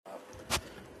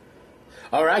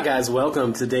All right, guys,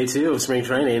 welcome to day 2 of spring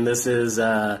training. This is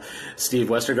Steve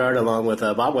Westergaard along with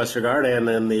Bob Westergaard, and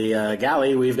in the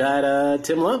galley we've got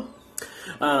Tim Lowe.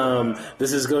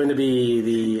 This is going to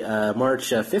be the March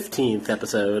 15th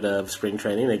episode of Spring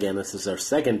Training. Again, this is our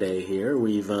second day here.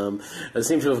 We've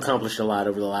seemed to have accomplished a lot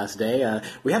over the last day.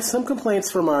 We have some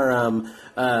complaints from our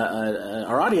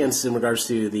audience in regards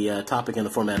to the topic and the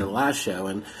format of the last show,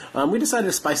 and we decided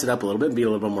to spice it up a little bit and be a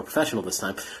little bit more professional this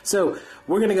time. So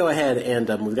we're going to go ahead and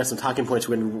we've got some talking points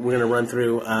we're going to run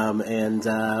through, and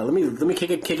let me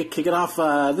kick it off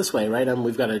this way, right?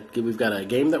 We've got a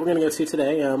game that we're going to go to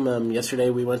today. Yesterday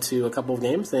we went to a couple of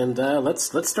games, and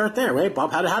let's start there, right,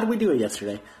 Bob? How did we do it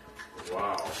yesterday?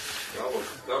 Wow,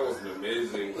 that was an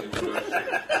amazing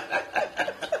introduction.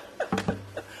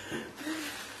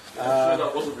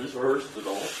 That wasn't rehearsed at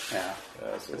all. Yeah.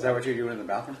 Is that what you're doing in the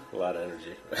bathroom? A lot of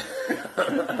energy.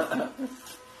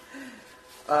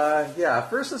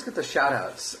 First let's get the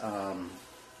shout-outs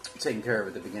taken care of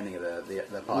at the beginning of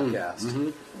the podcast. Mm-hmm.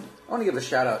 I want to give a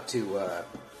shout-out to,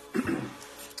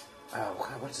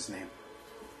 what's his name?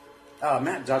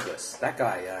 Matt Douglas. That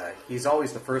guy, he's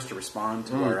always the first to respond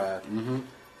to our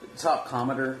top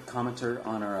commenter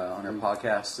on our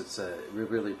podcast. It's we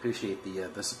really appreciate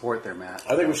the support there, Matt.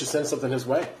 I think we should send something his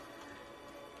way.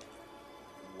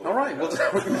 All right, well,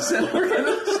 we're going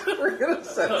to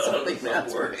send something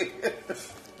Matt's way.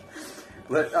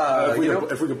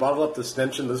 If we could bottle up the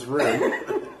stench in this room,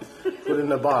 put it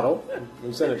in a bottle,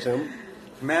 and send it to him.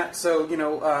 Matt, so, you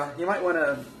might want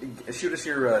to shoot us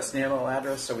your snail mail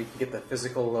address so we can get the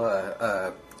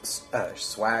physical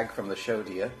swag from the show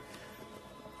to you.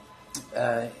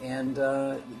 And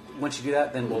once you do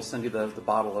that, then we'll send you the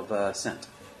bottle of scent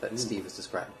that Steve has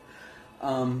described.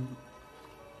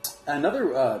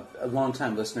 Another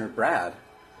long-time listener, Brad,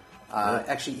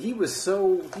 actually, he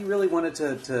really wanted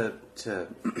to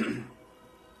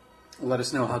let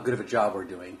us know how good of a job we're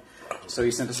doing. So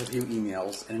he sent us a few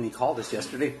emails, and then he called us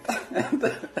yesterday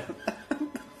the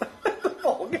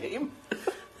whole game.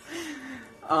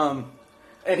 And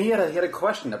he had a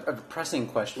question, a pressing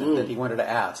question that he wanted to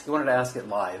ask. He wanted to ask it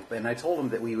live, and I told him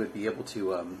that we would be able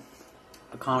to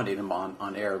accommodate him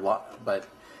on air, but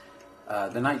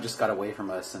the night just got away from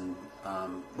us, and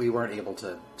we weren't able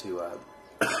to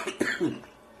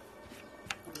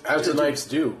as the nights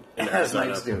do. As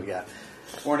nights do, yeah.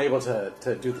 Weren't able to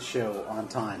do the show on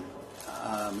time.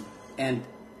 And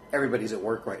everybody's at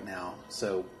work right now,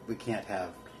 so we can't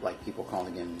have people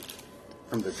calling in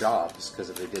from their jobs, because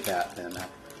if they did that, then that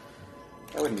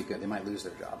wouldn't be good. They might lose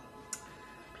their job.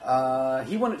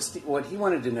 What he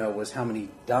wanted to know was how many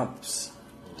dumps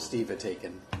Steve had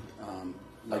taken.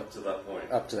 Up to that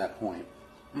point. Up to that point.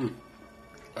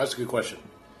 That's a good question.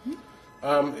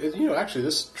 Actually,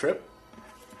 this trip,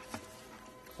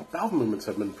 bowel movements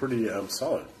have been pretty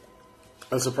solid.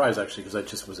 I was surprised, actually, because I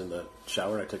just was in the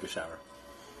shower. I took a shower.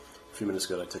 A few minutes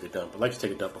ago, I took a dump. I like to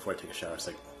take a dump before I take a shower. It's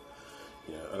like,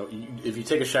 if you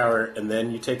take a shower and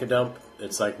then you take a dump,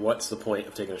 it's like, what's the point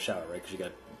of taking a shower, right? Because you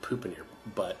got poop in your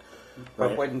butt.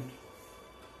 Right? But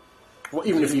well,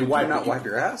 even if you wipe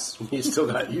your ass,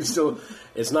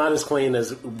 it's not as clean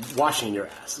as washing your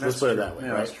ass. Let's put it that way,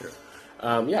 yeah, right? That's true.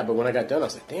 But when I got done, I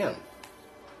was like, damn, it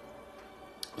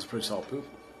was pretty solid poop.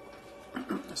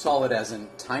 Solid as in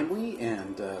timely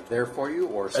and there for you,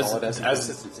 or solid as in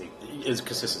consistency? Is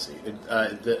consistency.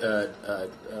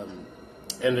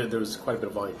 And there was quite a bit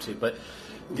of volume too. But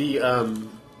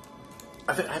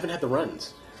I haven't had the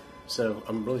runs, so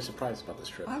I'm really surprised about this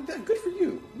trip. Good for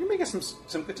you. You're making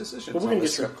some good decisions. Well, we can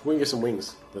get some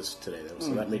wings today, though,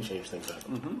 so that may change things up.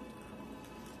 Mm-hmm.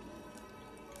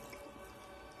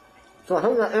 So I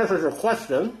hope that answers your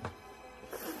question.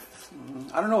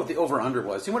 I don't know what the over-under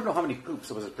was. You want to know how many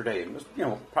poops it was per day. It was,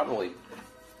 probably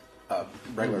a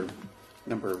regular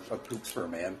number of poops for a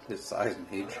man his size and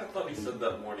age. I thought he said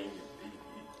that morning he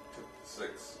took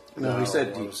 6. No, he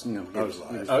said I was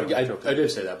lying. I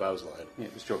did say that, but I was lying. Yeah,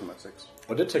 he was joking about 6.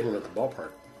 I did take him at the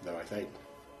ballpark, though, I think.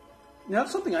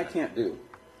 That's something I can't do.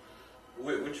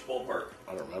 Wait, which ballpark?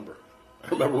 I don't remember. I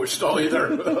don't remember which stall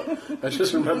either. I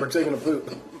just remember taking a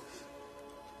poop.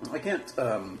 I can't.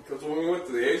 Because when we went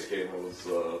to the A's game, it was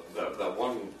that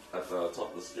one at the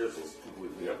top of the stairs was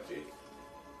completely empty.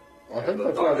 And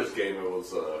the Dodgers game, it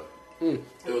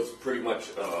was pretty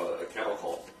much a cattle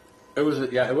call. It was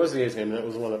the A's game, and it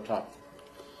was the one up top.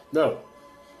 No,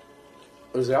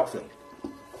 it was the outfield.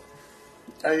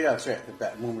 Oh yeah, that's right.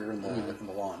 That when we were in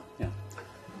the lawn. Yeah.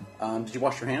 Did you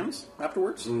wash your hands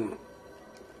afterwards?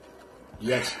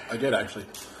 Yes, I did actually.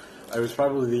 I was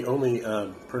probably the only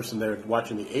person there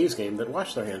watching the A's game that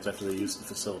washed their hands after they used the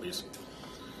facilities.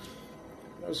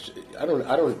 I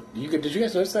don't. Did you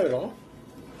guys notice that at all?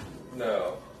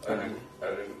 No, I didn't.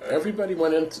 Everybody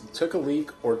went in, took a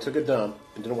leak or took a dump,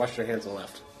 and didn't wash their hands and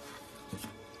left.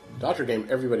 Dodger game,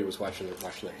 everybody was washing their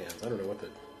hands. I don't know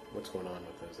what's going on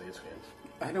with those A's games.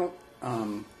 I don't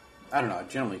know. I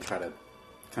generally try to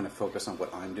kind of focus on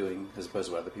what I'm doing as opposed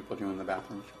to what other people are doing in the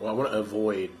bathroom. Well, I want to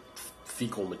avoid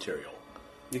fecal material.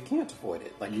 You can't avoid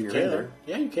it. Like You you're can. in there.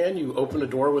 Yeah, you can. You open a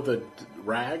door with a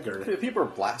rag, or If people are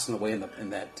blasting away in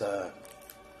that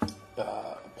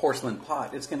porcelain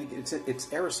pot, it's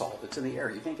aerosol. It's in the air.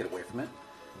 You can't get away from it.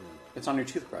 It's on your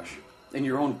toothbrush. In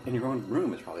your own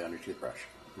room, it's probably on your toothbrush.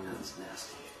 That's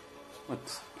nasty.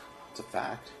 It's a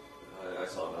fact. I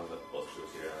saw none of the books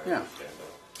here. Yeah. Understand that.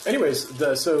 anyways,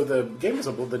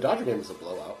 the Dodger game was a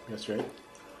blowout yesterday.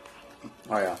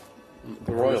 Oh yeah,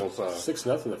 the Royals.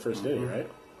 6-0 the first inning, right?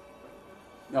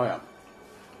 Oh yeah.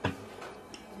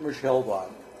 Michelle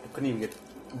couldn't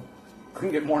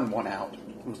get more than one out.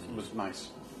 It was nice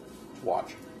to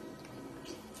watch.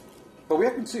 But we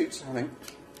have good seats, I think.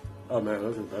 Oh man,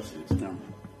 those are the best seats. Yeah.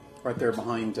 Right there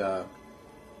behind. Who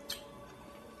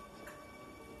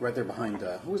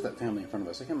was that family in front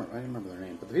of us? I can't remember their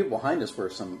name. But the people behind us were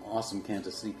some awesome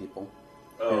Kansas City people.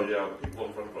 Oh yeah, the people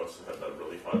in front of us had that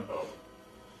really hot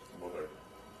mother.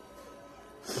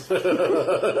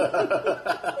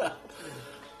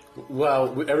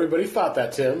 Well, everybody thought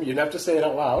that, Tim. You didn't have to say it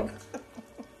out loud.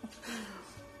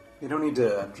 You don't need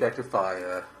to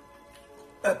objectify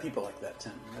people like that,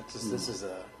 Tim. This is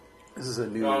a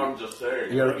new. No, I'm just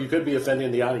saying. You could be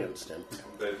offending the audience, Tim.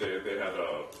 They had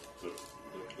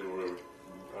they were a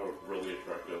really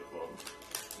attractive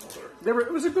mother.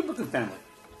 It was a good-looking family.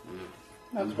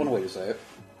 That's one way to say it.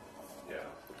 Yeah.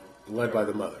 Led by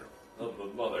the mother. The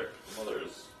mother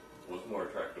was more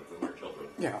attractive than their children.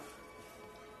 Yeah.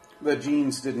 The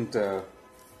genes didn't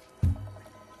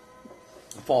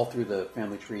fall through the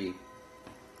family tree.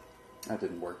 That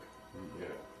didn't work.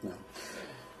 Yeah. No.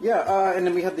 Yeah, and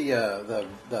then we had the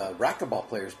racquetball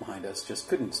players behind us just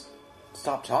couldn't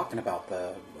stop talking about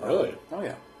the... Really? Oh,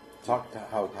 yeah. Talked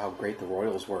how great the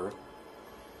Royals were.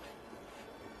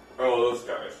 Oh, those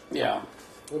guys. Yeah.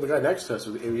 Well, the guy next to us,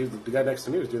 the guy next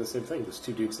to me was doing the same thing. There's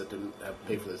two dudes that didn't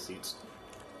pay for the seats.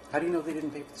 How do you know they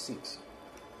didn't pay for the seats?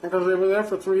 Because they were there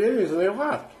for 3 innings and they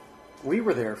left. We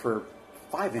were there for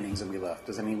 5 innings and we left.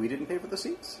 Does that mean we didn't pay for the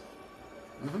seats?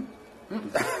 Mm-hmm.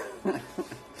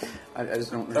 I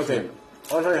just don't understand. Okay,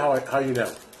 I'll tell you how you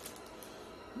know.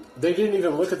 They didn't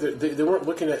even look at they weren't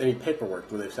looking at any paperwork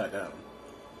when they sat down.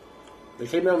 They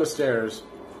came down the stairs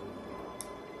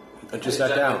and just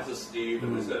sat down. To Steve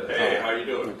and said, "Hey, how you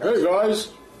doing?" Hey guys.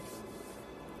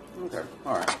 Okay,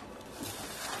 all right.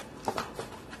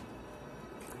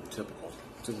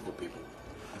 Typical people.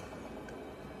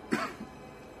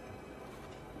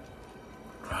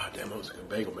 Ah, damn, that was a good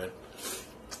bagel, man.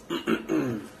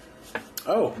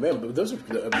 Oh man, but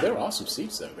they're awesome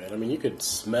seats, though, man. I mean, you could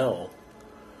smell.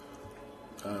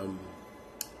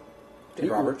 Dave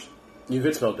Roberts. You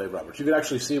could smell Dave Roberts. You could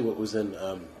actually see what was in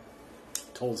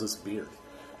Tolles' beer.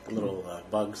 The little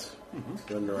bugs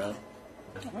running around.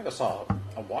 I think I saw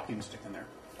a walking stick in there.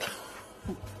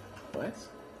 What?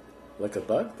 Like a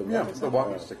bug? The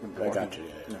walking stick. I got you.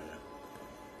 Yeah.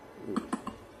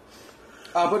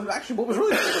 But actually, what was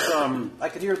really cool was I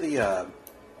could hear the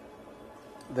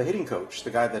hitting coach,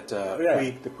 the guy that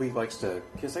Puig likes to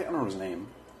kiss. I don't know his name.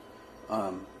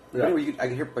 Anyway, you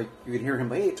could hear him.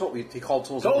 Hey, he called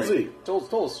Tolles.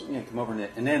 Tolles. Yeah, come over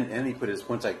and then he put his he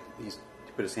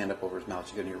put his hand up over his mouth.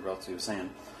 You could hear what else he was saying,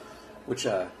 which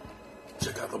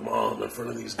check out the mom in front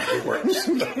of these doors.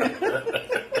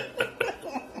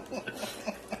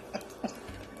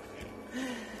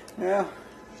 Yeah,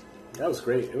 that was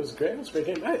great. It was great. It was a great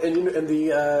game. And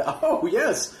the oh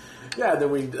yes, yeah.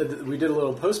 Then we did a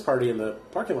little post party in the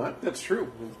parking lot. that's true.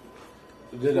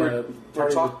 We're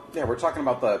talking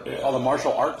about all the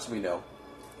martial arts we know.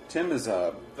 Tim is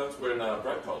That's when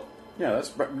Brett called. Yeah,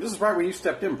 this is right when you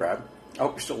stepped in, Brad. I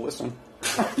hope you're still listening.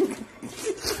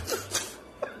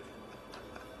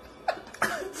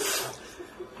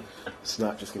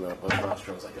 Snot just came out of both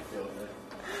nostrils. I can feel it.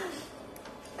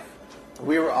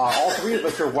 We were all three of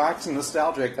us are waxing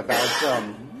nostalgic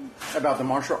about the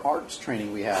martial arts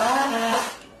training we had.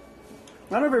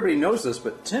 Not everybody knows this,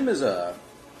 but Tim's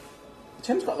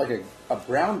got like a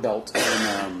brown belt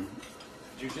in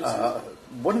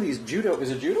one of these judo.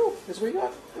 Is it judo? Is what you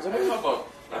got? Is that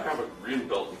I have a green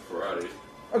belt in karate.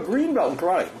 A green belt in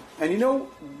karate. And you know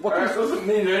what? That doesn't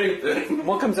mean anything.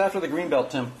 What comes after the green belt,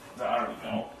 Tim? I don't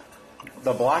know.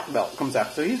 The black belt comes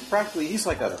after. So he's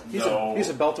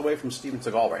a belt away from Steven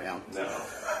Seagal right now.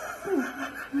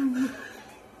 No.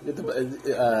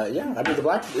 Yeah, I mean the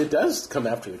black. It does come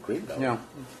after the green belt. Yeah.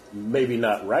 Maybe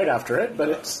not right after it, but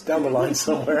it's down the line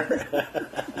somewhere.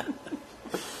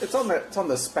 It's on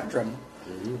the spectrum.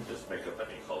 Just make up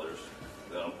any colors.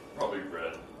 No, probably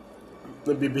red.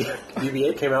 The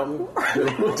BB-8 came out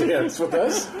and danced with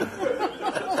us.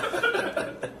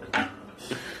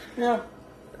 Yeah.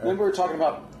 Then we were talking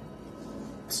about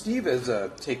Steve has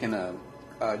taken a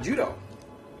judo.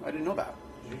 I didn't know that.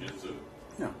 Jiu-jitsu.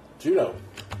 Yeah. Judo.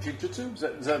 Jiu-jitsu? Is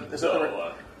that the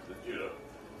right? The judo.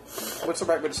 What's the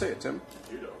right way to say it, Tim?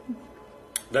 Judo.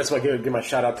 That's why I give my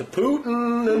shout out to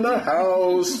Putin in the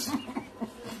house.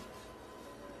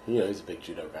 You know, he's a big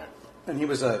judo guy. And he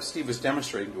was Steve was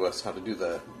demonstrating to us how to do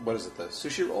the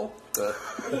sushi roll,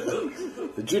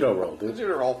 The judo roll, the dude.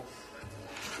 judo roll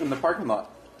in the parking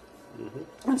lot.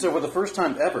 And so, for the first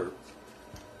time ever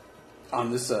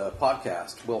on this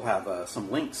podcast, we'll have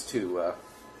some links to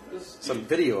some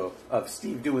video of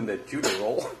Steve doing the judo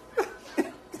roll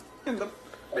in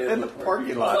the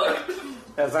parking lot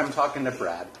as I'm talking to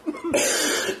Brad.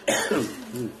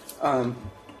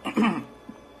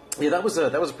 Yeah, that was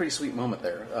a pretty sweet moment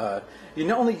there. You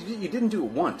didn't do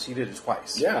it once; you did it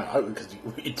twice. Yeah, because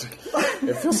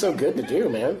it feels so good to do,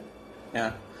 man.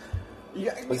 Yeah.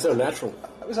 It's so natural.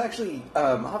 I was actually,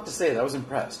 I'll have to say that I was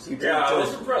impressed. I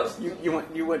was impressed.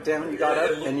 You went down, you got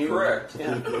up, and you correct.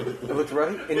 Yeah, it looked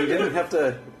right, and you didn't have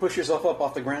to push yourself up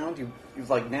off the ground. You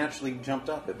like naturally jumped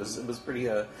up. It was pretty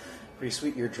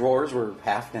sweet. Your drawers were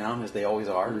half down as they always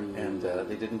are, and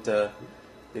they didn't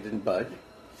budge.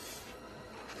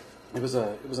 It was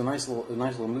a nice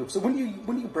little move. So when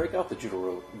do you break out the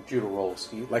judo roll,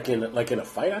 Steve? Like in a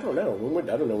fight, I don't know.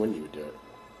 I don't know when you would do it.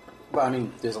 Well, I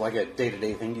mean, there's like a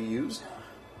day-to-day thing you use.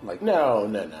 Like No.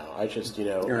 I just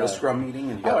you're in a scrum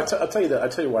meeting and you got. I'll tell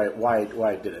you why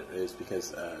I did it is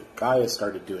because Guy has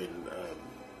started doing.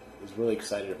 Was really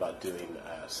excited about doing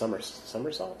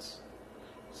somersaults.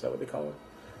 Is that what they call them?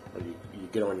 Where you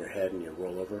get on your head and you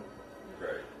roll over.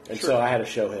 Right. And so I had to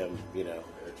show him, The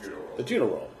judo roll. the judo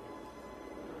roll.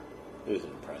 He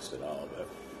wasn't impressed at all, but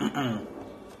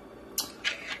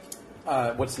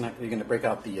What's next? Are you going to break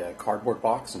out the cardboard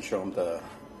box and show him the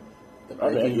I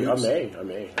breaking moves? may. I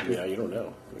mean, you don't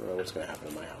know. You don't know what's going to happen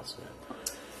in my house,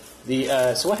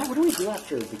 man. So what do we do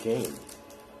after the game?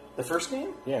 The first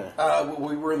game? Yeah.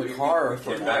 We were in the car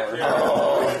for Came an back hour. here.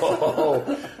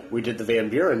 Oh, we did the Van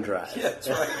Buren drive. Yeah, that's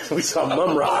right. We saw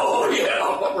Mum Rock. Oh yeah,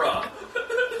 Rob.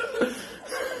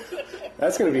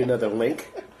 That's going to be another link.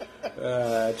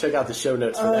 Check out the show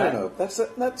notes for I that. don't know.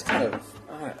 That's kind of.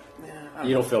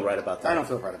 You don't feel right about that. I don't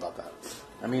feel right about that.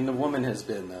 I mean, the woman has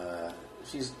been.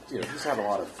 She's had a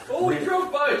lot of. Oh, we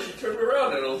drove by. She turned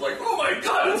around and I was like, "Oh my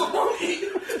god, it's a monkey!"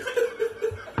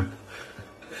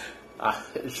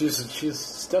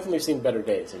 She's definitely seen better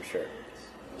days, I'm sure.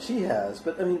 She has,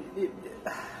 but I mean.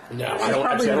 No, I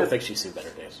don't think she's seen better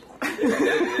days.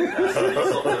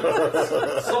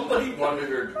 Somebody wanted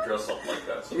her to dress up like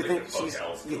that. So You they think could fuck she's?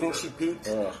 Alice You think Cooper. she peaked?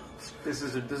 Ugh. This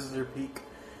is her peak.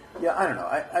 Yeah, I don't know.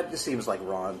 It just seems like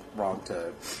wrong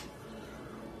to.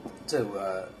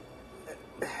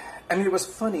 I mean, it was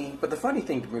funny, but the funny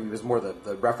thing to me was more the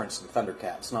reference to the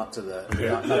Thundercats, not to the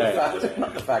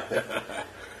not the fact that.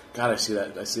 God, I see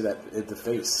that in the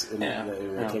face, and Yeah.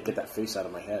 I can't get that face out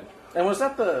of my head. And was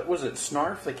it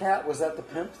Snarf the cat? Was that the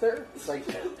pimp there? Like,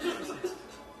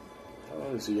 Oh,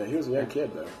 he was a young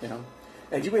kid though. you know.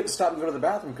 And you had to stop and go to the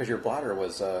bathroom because your bladder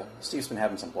was. Steve's been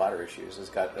having some bladder issues. It's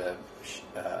got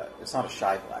it's not a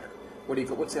shy bladder.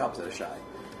 What's the opposite of shy?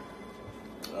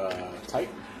 Tight,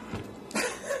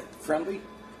 Friendly.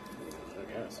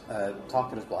 I guess.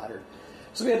 Talking his bladder.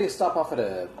 So we had to stop off at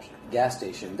a gas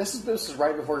station. This is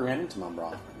right before we ran into Mum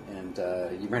Rock, and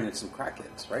you ran into some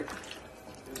crackheads, right?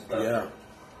 Yeah,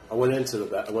 I went into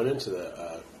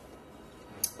the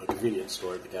convenience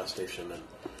store at the gas station, and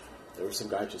there was some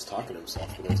guy just talking to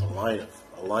himself. And there was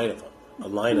a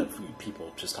line of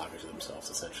people just talking to themselves,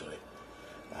 essentially.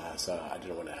 So I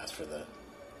didn't want to ask for the.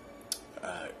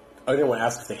 I didn't want to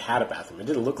ask if they had a bathroom. It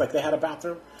didn't look like they had a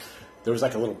bathroom. There was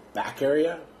like a little back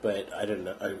area, but I didn't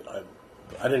know.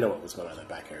 I didn't know what was going on in that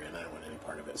back area, and I didn't want any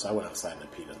part of it. So I went outside and I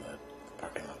peed in the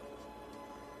parking lot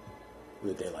in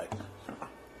the daylight.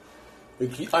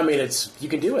 I mean, you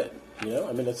can do it. You know,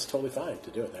 I mean, it's totally fine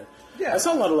to do it there. Yeah. I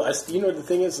saw a lot of. The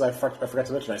thing is, I forgot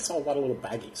to mention, I saw a lot of little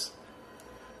baggies,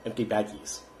 empty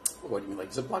baggies, What do you mean,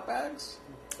 like Ziploc bags?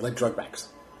 like drug bags.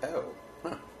 Oh,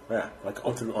 huh. Yeah, like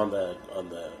on the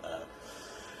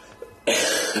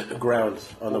ground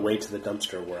on the way to the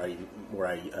dumpster where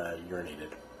I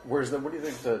urinated. What do you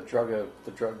think the drug or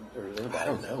I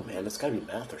don't know, man. It's got to be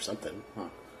meth or something. Huh.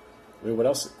 I mean, what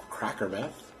else? Crack or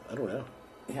meth? I don't know.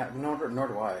 Yeah, nor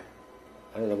do I.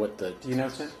 I don't know what the... Do you know,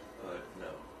 Tim? No.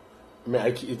 I mean,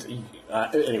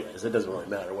 anyways, it doesn't really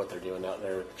matter what they're doing out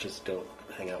there. Just don't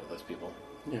hang out with those people.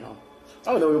 You know.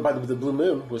 Oh, no, by the Blue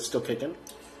Moon was still kicking.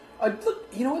 It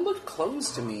looked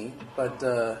closed to me, but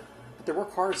there were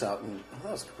cars out, and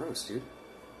that was gross, dude.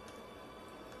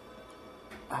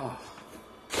 Oh.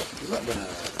 You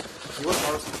want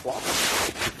cars to flop?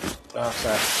 Oh,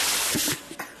 sorry.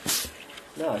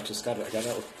 No, I just got it. I got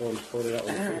that pulled it out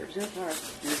with All right.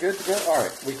 You're good to go? All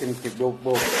right. We'll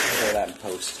play that in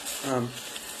post.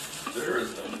 There is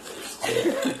no post.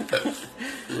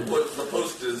 What the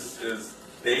post is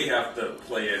they have to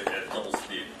play it at double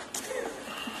speed.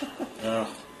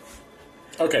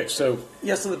 Okay, so...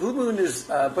 Yeah, so the Blue Moon is...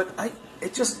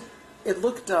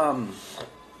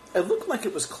 It looked like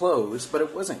it was closed, but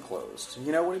it wasn't closed.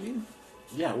 You know what I mean?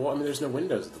 Yeah, well, I mean, there's no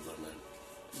windows at the Blue Moon.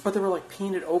 But they were like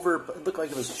painted over. But it looked like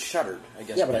it was shuttered. I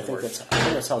guess. Yeah, but I think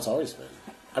that's how it's always been.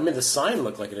 I mean, the sign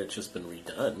looked like it had just been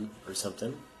redone or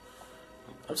something.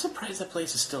 I'm surprised that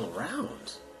place is still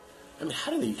around. I mean,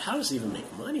 how does it even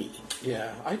make money?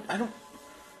 Yeah, I don't.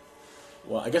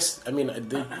 Well, I guess I mean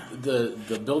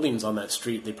the buildings on that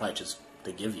street they probably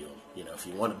they give you them. You know, if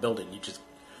you want a building, you just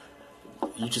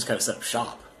kind of set up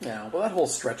shop. Yeah, well, that whole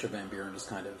stretch of Van Buren is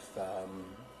kind of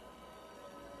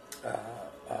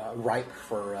ripe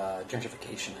for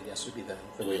gentrification, I guess would be the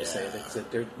way to say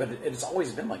it. But it's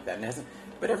always been like that, and it hasn't.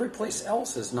 But every place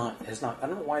else has not. I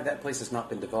don't know why that place has not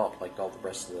been developed like all the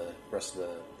rest of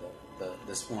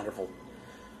this wonderful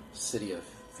city of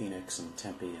Phoenix and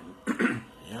Tempe and.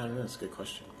 Yeah, I don't know. That's a good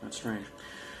question. That's strange.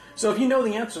 So if you know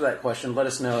the answer to that question, let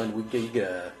us know, and we'll give you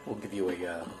a.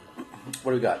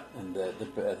 What do we got in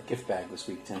the gift bag this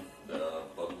week, Tim? The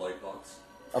Bud Light box.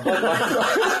 A Bud Light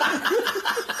box.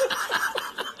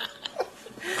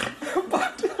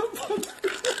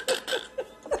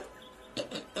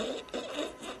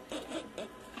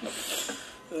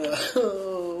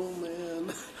 Oh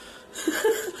man.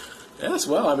 Yes.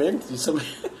 Well, I mean,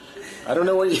 I don't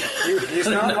know what you. He's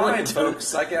not lying,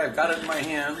 folks. I've got it in my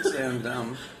hands, and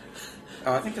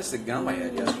I think that's the gum I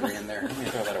had yesterday in there. Let me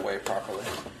throw that away properly.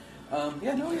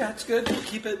 It's good.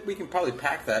 Keep it. We can probably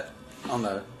pack that on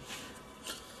the.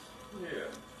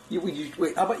 Yeah.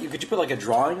 Wait, how about you? Could you put like a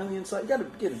drawing on the inside? You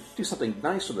got to do something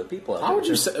nice for the people. How would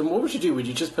you? What would you do? Would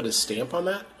you just put a stamp on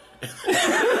that?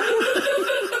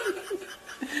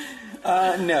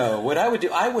 No. What I would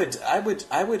do, I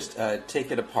would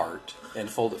take it apart and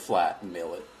fold it flat and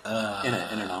mail it in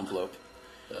an envelope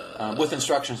with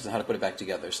instructions on how to put it back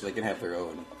together, so they can have their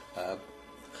own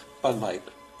Bud Light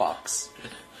box.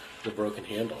 The broken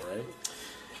handle, right?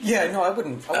 Yeah, no, I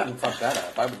wouldn't fuck that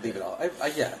up. I would leave it all.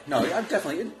 I'm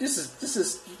definitely. This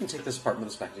is. You can take this apart and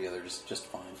put this back together just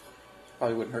fine.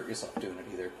 Probably wouldn't hurt yourself doing it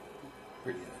either.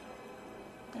 Pretty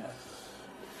good.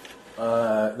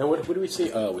 Yeah. Now what do we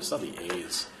see? Oh, we saw the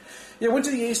A's. Yeah, went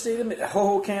to the A's Stadium at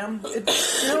Hohokam.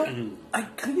 I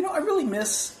really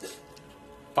miss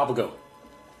Papago.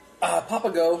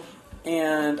 Papago.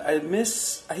 And I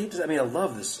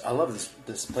love this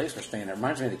place we're staying at. It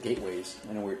reminds me of the Gateways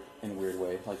in a weird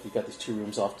way. Like you got these two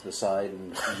rooms off to the side,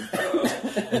 and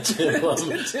Tim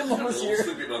Lum was here.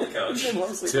 Sleeping on the couch.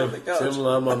 Tim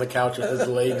Lum on the couch with his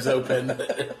legs open.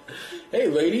 Hey,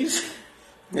 ladies.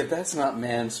 If that's not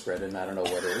man spreading, I don't know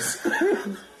what is.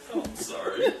 Oh, I'm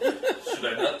sorry. Should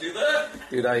I not do that?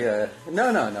 Dude,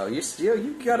 no. You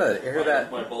gotta air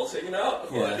that. My balls hanging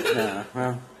out.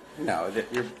 Yeah. No,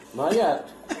 you're not yet.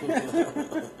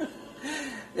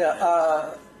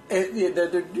 Yeah,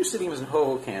 the new stadium is in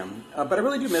Hohokam, but I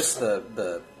really do miss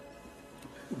the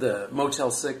Motel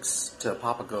 6 to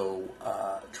Papago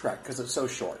trek because it's so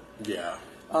short. Yeah.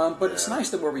 But it's nice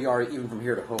that where we are, even from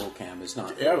here to Hohokam, is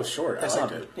not. Yeah, it was short. I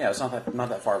liked it. Yeah, it's not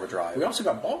that far of a drive. We also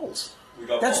got balls.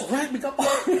 That's right. We got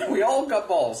balls. We all got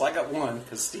balls. I got one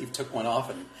because Steve took one off,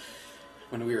 and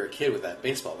when we were a kid with that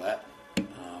baseball bat.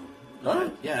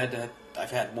 I've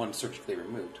had one surgically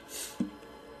removed.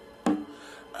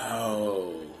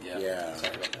 Oh, yeah.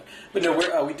 Sorry about that. But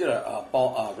no, we did a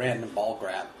random ball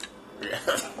grab. Yeah,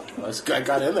 I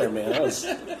got in there, man.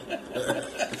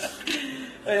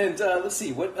 And let's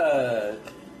see what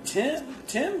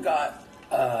Tim got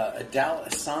a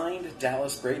signed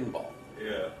Dallas Braden ball.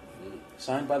 Yeah,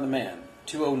 signed by the man,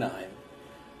 209.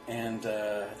 And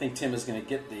I think Tim is going to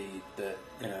get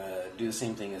do the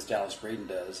same thing as Dallas Braden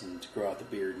does, and to grow out the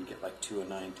beard and get like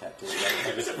 209 tattooed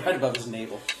right above his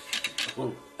navel.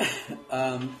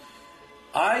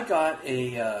 I got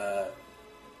a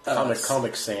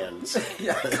Comic Sans.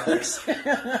 Yeah, Comic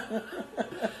Sans.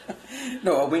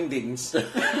 No, a Wingdings.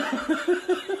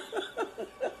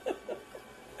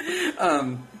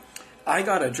 I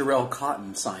got a Jarrell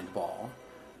Cotton signed ball,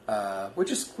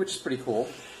 which is pretty cool.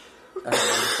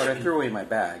 But I threw away my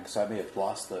bag, so I may have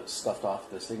stuffed off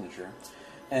the signature.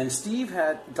 And Steve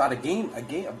had got a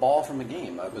ball from a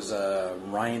game. It was a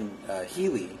Ryan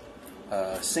Healy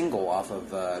single off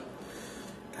of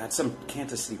some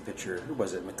Kansas City pitcher. Who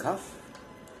was it? McCuff?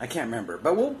 I can't remember.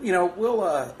 But we'll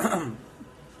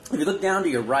if you look down to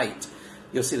your right,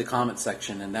 you'll see the comment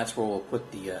section, and that's where we'll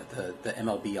put the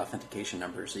MLB authentication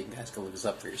number, so you guys can look this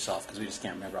up for yourself, because we just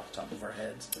can't remember off the top of our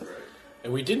heads. Right.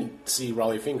 And we didn't see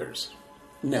Raleigh Fingers.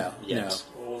 No, Yes.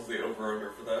 What was the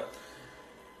over/under for that?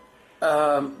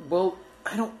 Well,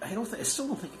 I still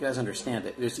don't think you guys understand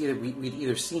it. There's we'd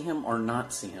either see him or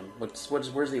not see him.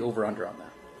 Where's the over/under on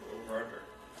that? Over/under.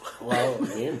 Well, I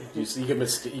mean, you can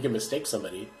mistake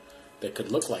somebody that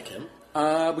could look like him.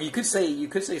 Well, you could say,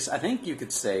 I think you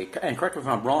could say, and correct me if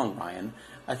I'm wrong, Ryan,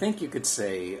 I think you could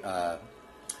say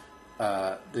the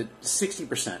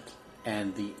 60%,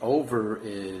 and the over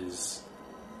is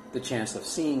the chance of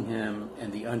seeing him,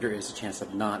 and the under is the chance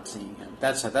of not seeing him.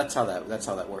 That's how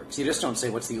that works. You just don't say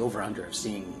what's the over/under of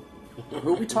seeing.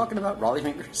 Who are we talking about? Raleigh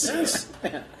Fingers? Yes.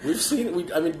 We've seen.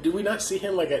 Did we not see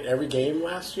him like at every game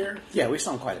last year? Yeah, we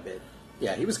saw him quite a bit.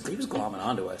 Yeah, he was glomming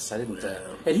onto us. I didn't,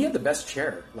 and he had the best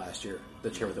chair last year, the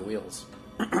chair with the wheels.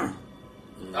 I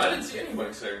didn't see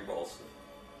anybody saving balls.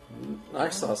 I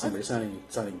saw somebody signing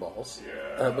balls.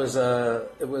 Yeah. It was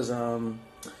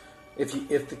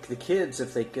if the kids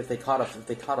if they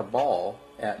caught a ball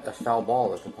at a foul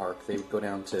ball at the park, they would go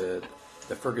down to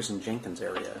the Ferguson Jenkins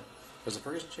area. Was it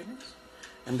Ferguson Jenkins?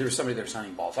 And there was somebody there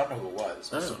signing balls. I don't know who it was.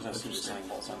 But somebody was signing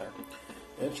balls on there.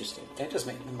 Interesting. And it just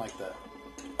made them like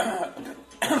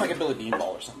like a Billy Bean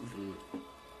ball or something.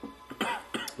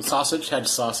 The sausage at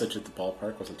the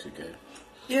ballpark wasn't too good.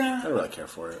 Yeah. I don't really care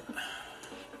for it.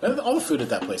 All the food at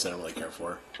that place I don't really care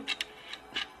for.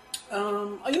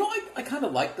 I kind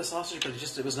of liked the sausage, but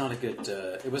it was not a good.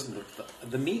 It wasn't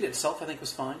the meat itself. I think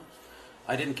was fine.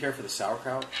 I didn't care for the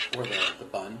sauerkraut or the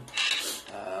bun.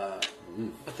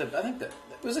 But I think that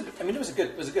it was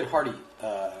it was a good hearty.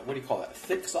 What do you call that?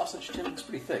 Thick sausage, Tim. It's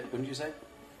pretty thick, wouldn't you say?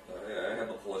 Yeah, I had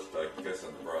the Polish dog. You guys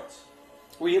had the brats.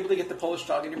 Were you able to get the Polish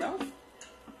dog in your mouth?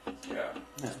 Yeah.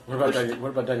 What about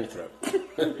down your throat? Yeah.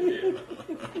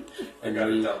 I got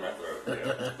it down my throat.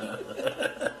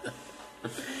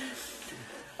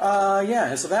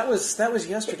 Yeah. So that was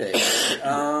yesterday,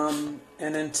 and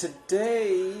then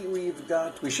today we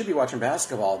should be watching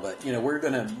basketball, but we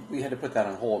had to put that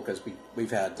on hold because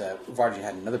we've already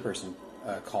had another person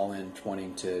call in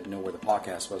wanting to know where the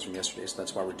podcast was from yesterday, so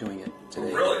that's why we're doing it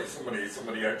today. Really?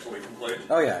 Somebody actually complained?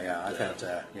 Oh yeah. I've had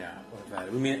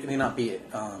it may not be it.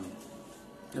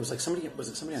 It was like somebody. Was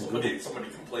it somebody on Google? Somebody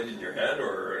complained in your head,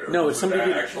 or no? Was It's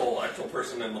somebody. An actual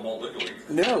person in the Malt Liquor League.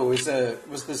 No, it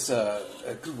was this a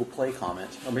Google Play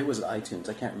comment, or maybe it was iTunes.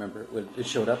 I can't remember. It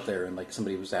showed up there, and like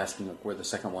somebody was asking where the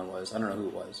second one was. I don't know who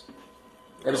it was.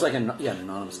 It was like an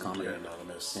anonymous comment. Yeah,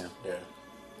 anonymous. Yeah.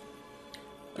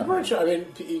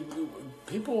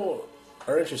 People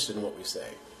are interested in what we say.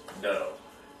 No,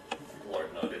 people are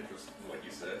not interested in what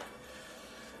you say.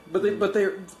 But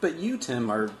you, Tim,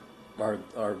 are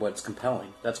what's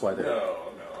compelling. That's why they're. No,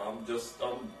 I'm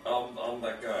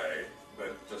that guy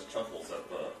that just chuckles at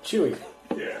the Chewy.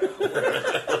 Yeah.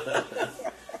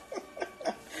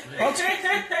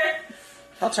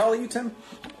 How tall are you, Tim?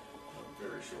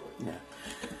 Very short. Yeah,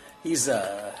 he's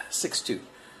 6'2".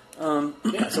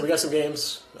 Yeah, so we got some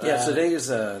games. Yeah, today is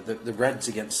the Reds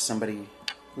against somebody.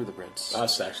 Who are the Reds? I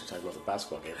was actually talking about the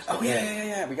basketball games. Oh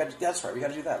yeah. That's right. We got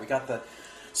to do that. We got the.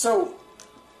 So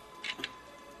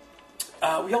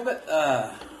we all got.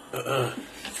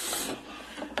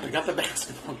 We got the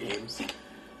basketball games.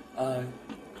 So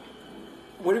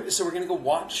we're gonna go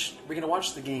watch. We're gonna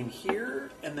watch the game here,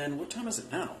 and then what time is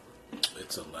it now?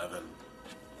 It's 11.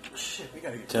 Shit, we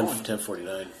gotta get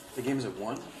 10:49. The game's at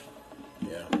 1.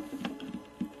 Yeah.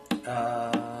 I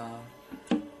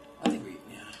think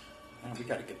we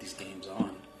got to get these games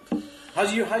on. How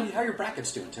your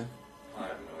brackets doing, Tim? I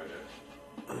have no idea.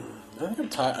 I think I'm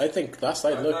tired. I think last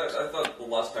night looked. I thought the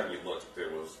last time you looked, there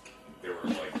was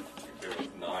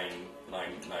 9.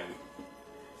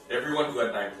 Everyone who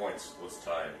had 9 points was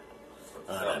tied.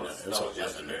 That was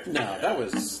yesterday. No, that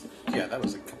was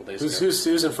a couple days ago.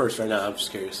 Who's in first right now? I'm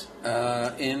just curious.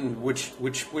 In which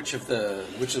of the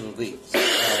leagues?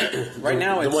 Right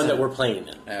now, the it's one that we're playing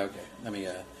in. Okay, let me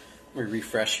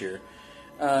refresh here.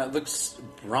 Looks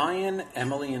Brian,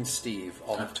 Emily, and Steve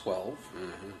all have 12.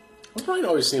 Mm-hmm. Well, Brian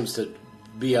always seems to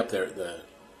be up there at the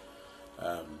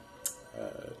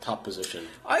top position.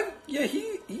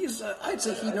 He's. I'd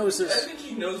say he knows his. I think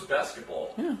he knows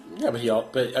basketball. Yeah. Yeah,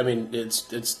 but I mean, it's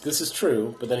this is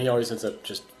true. But then he always ends up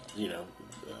just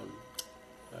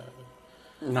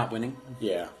Not winning.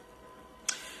 Yeah.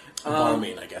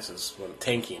 Bombing, I guess, is what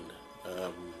tanking.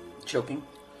 Choking.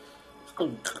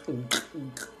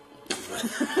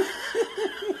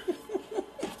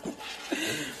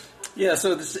 Yeah,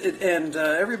 so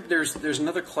there's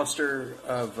another cluster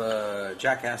of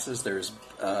jackasses. There's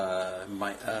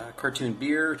my Cartoon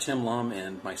Beer, Tim Lum,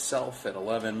 and myself at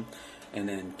 11, and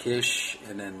then Kish,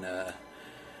 and then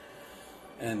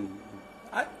and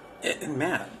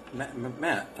Matt.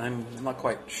 I'm not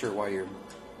quite sure why you're.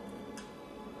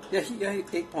 Yeah,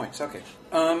 8 points. Okay.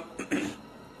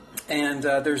 And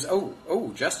there's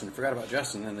Justin. Forgot about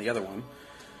Justin and the other one.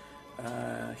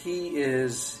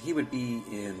 He would be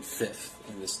in 5th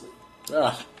in this league.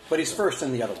 But he's first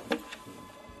in the other one.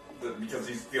 Because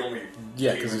he's the only.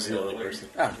 Yeah, because he's the only person.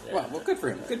 Well, good for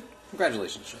him. Good,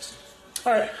 congratulations, Justin.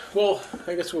 All right. Well,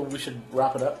 I guess we should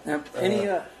wrap it up. Any?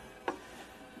 I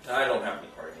don't have any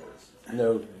parting words.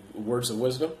 No words of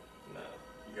wisdom. No,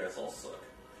 you guys all suck.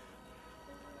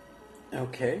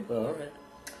 Okay. Well, all right.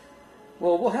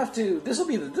 Well, we'll have to. This will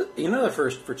be another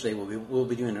first for today. We'll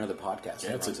be doing another podcast.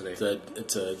 Yeah, it's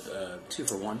a 2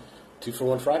 for 1. 2 for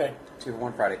 1 Friday. 2 for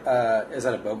 1 Friday. Is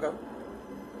that a BOGO?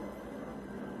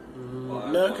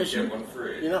 No, because you're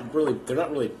not really. They're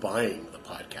not really buying the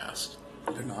podcast.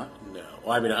 They're not. No.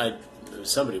 Well, I mean,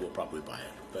 somebody will probably buy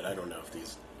it, but I don't know if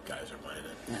these guys are buying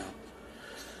it. No.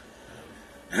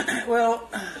 Well,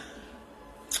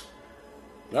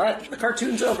 all right. the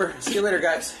cartoon's over. See you later,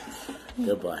 guys.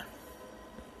 Goodbye.